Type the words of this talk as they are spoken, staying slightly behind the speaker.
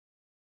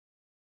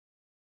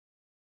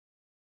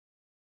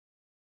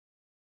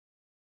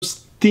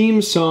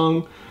theme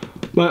song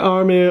by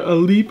our man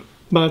Alip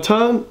by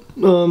Tan.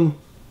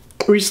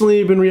 Recently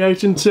I've been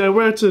reacting to,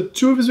 we're at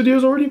 2 of his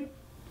videos already.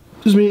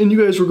 Just me and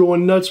you guys were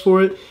going nuts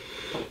for it.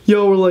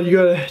 Yo, we're like, you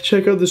gotta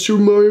check out the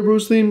Super Mario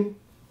Bros. Theme.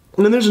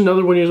 And then there's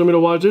another one here I'm gonna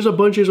watch. There's a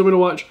bunch here I'm gonna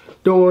watch.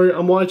 Don't worry,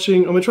 I'm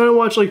gonna try to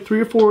watch like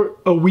 3 or 4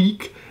 a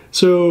week.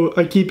 So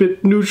I keep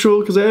it neutral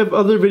because I have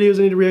other videos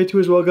I need to react to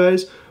as well,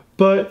 guys.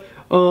 But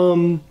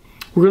we're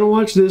gonna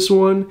watch this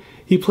one.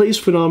 He plays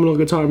phenomenal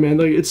guitar, man.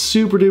 Like, it's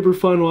super duper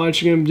fun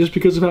watching him just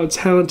because of how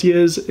talented he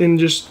is,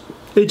 and it's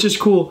just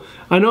cool.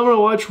 I know I'm gonna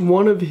watch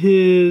one of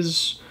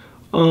his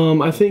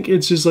I think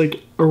it's his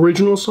like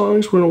original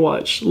songs we're gonna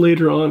watch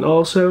later on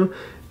also.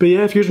 But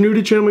yeah, if you're new to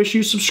the channel, make sure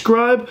you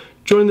subscribe,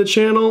 join the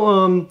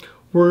channel.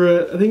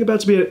 We're I think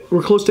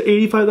we're close to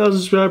 85,000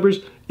 subscribers.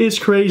 It's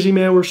crazy,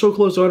 man. We're so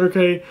close to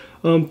 100K.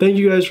 Thank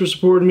you guys for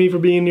supporting me, for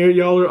being here.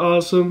 Y'all are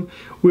awesome.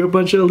 We're a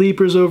bunch of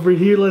leapers over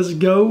here. Let's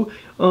go.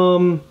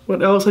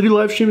 What else? I do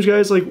live streams,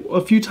 guys, like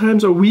a few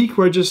times a week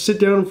where I just sit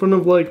down in front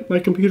of like my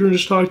computer and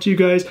just talk to you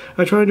guys.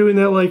 I try doing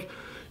that like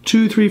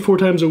 2, 3, 4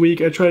 times a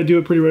week. I try to do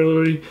it pretty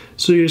regularly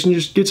so you guys can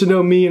just get to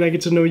know me and I get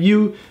to know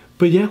you.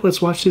 But yeah,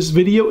 let's watch this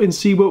video and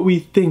see what we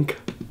think.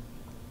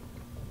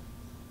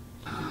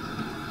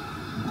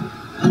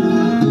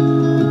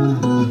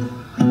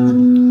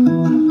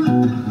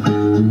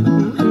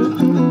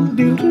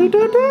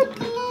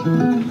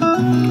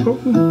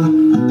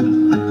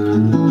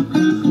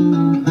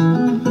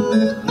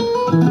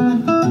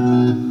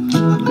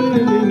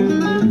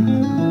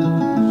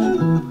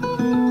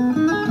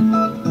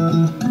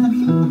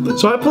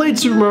 So I played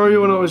Super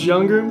Mario when I was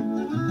younger,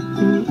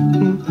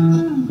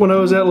 when I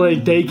was at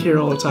like daycare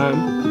all the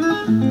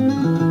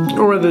time,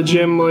 or at the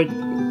gym, like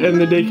in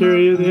the daycare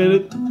area they had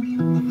it.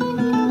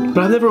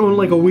 But I never owned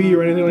like a Wii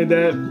or anything like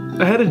that.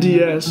 I had a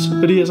DS,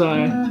 a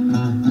DSi,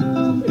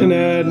 and I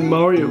had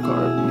Mario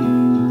Kart.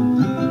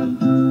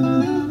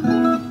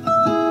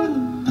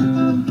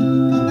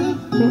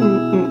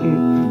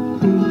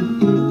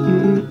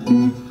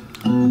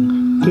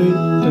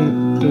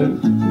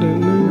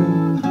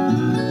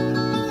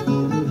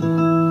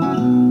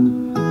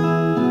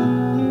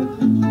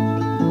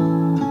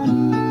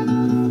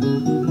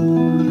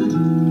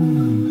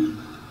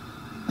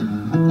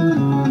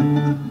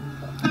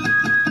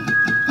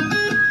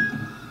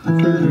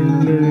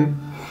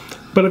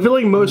 But I feel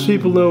like most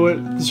people know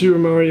what the Super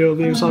Mario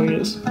theme song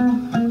is.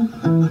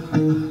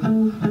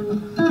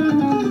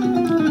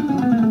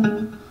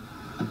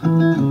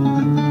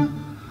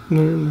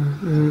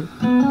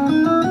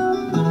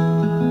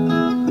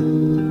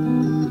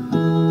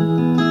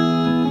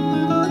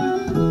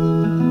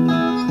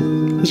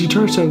 This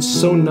guitar sounds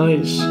so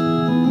nice.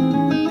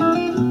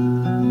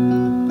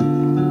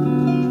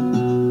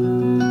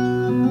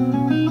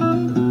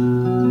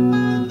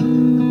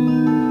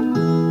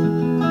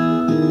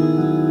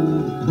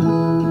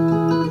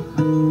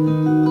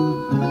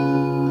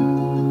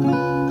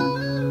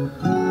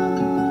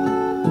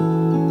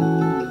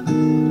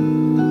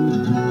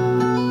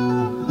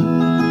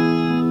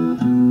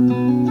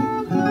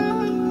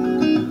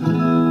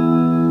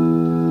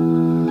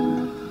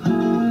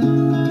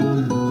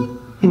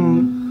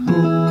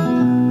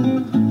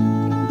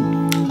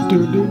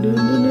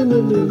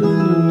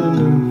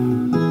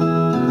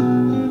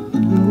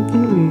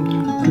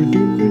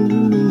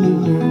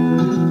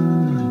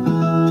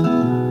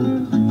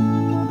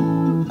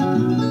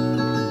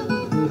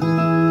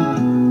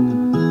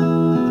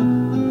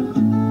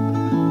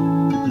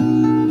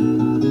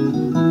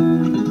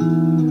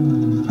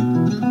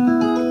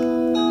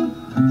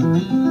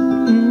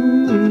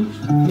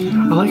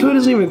 I like how he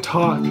doesn't even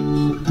talk.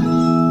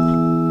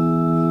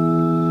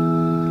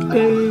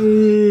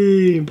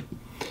 Hey.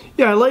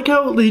 Yeah, I like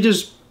how he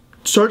just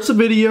starts the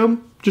video,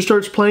 just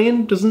starts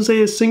playing, doesn't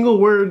say a single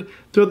word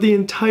throughout the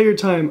entire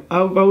time.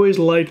 I've always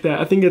liked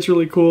that. I think that's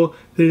really cool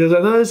that he does that.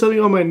 I thought there's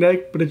something on my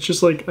neck, but it's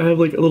just like I have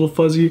like a little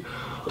fuzzy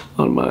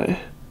on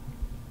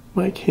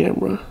my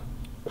camera.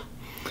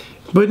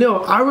 But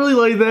no, I really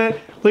like that.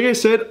 Like I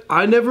said,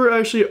 I never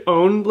actually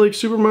owned like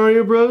Super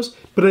Mario Bros,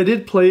 but I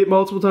did play it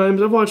multiple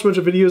times. I've watched a bunch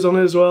of videos on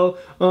it as well.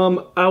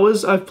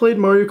 I've played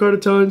Mario Kart a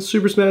ton,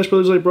 Super Smash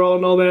Bros. Like Brawl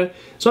and all that.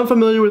 So I'm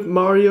familiar with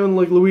Mario and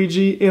like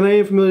Luigi, and I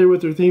am familiar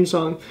with their theme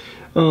song.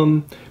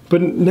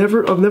 But I've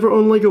never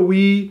owned like a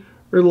Wii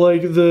or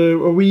like a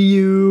Wii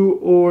U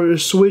or a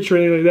Switch or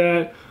anything like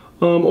that.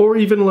 Or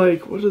even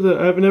like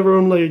I've never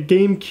owned like a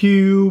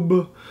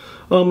GameCube.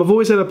 I've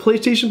always had a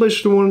PlayStation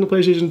 1, and a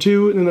PlayStation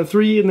 2, and then a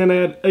 3, and then I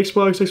had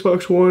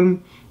Xbox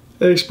One,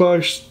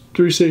 Xbox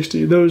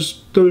 360.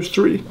 Those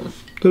three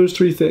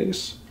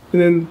things.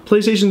 And then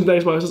PlayStation and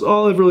Xbox is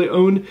all I've really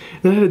owned. And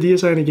then I had a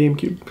DSi and a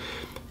GameCube.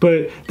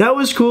 But that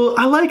was cool.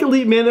 I like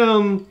Alip,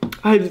 man.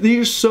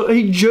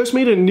 He just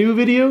made a new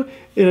video,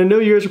 and I know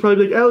you guys are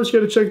probably like, Alex, you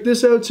gotta check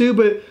this out too.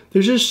 But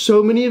there's just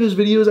so many of his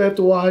videos I have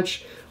to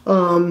watch.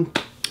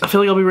 I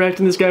feel like I'll be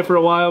reacting to this guy for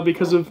a while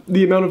because of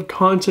the amount of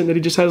content that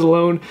he just has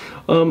alone.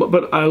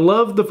 But I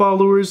love the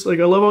followers. Like,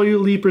 I love all you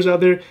Leapers out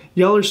there.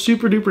 Y'all are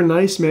super duper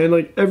nice, man.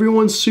 Like,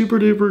 everyone's super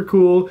duper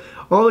cool.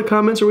 All the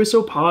comments are always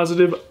so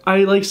positive. I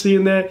like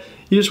seeing that.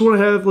 You just want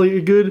to have like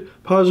a good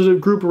positive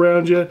group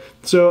around you.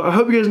 So I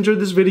hope you guys enjoyed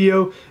this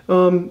video.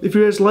 If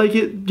you guys like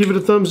it, give it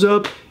a thumbs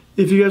up.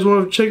 If you guys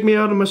want to check me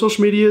out on my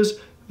social medias,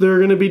 they're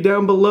going to be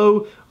down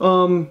below.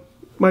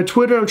 My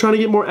Twitter, I'm trying to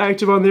get more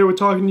active on there with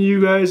talking to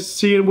you guys,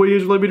 seeing what you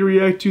guys would like me to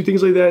react to,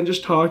 things like that, and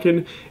just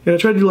talking. And I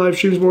try to do live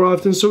streams more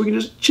often so we can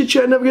just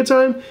chit-chat and have a good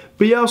time.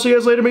 But yeah, I'll see you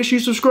guys later. Make sure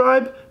you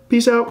subscribe.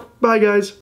 Peace out. Bye, guys.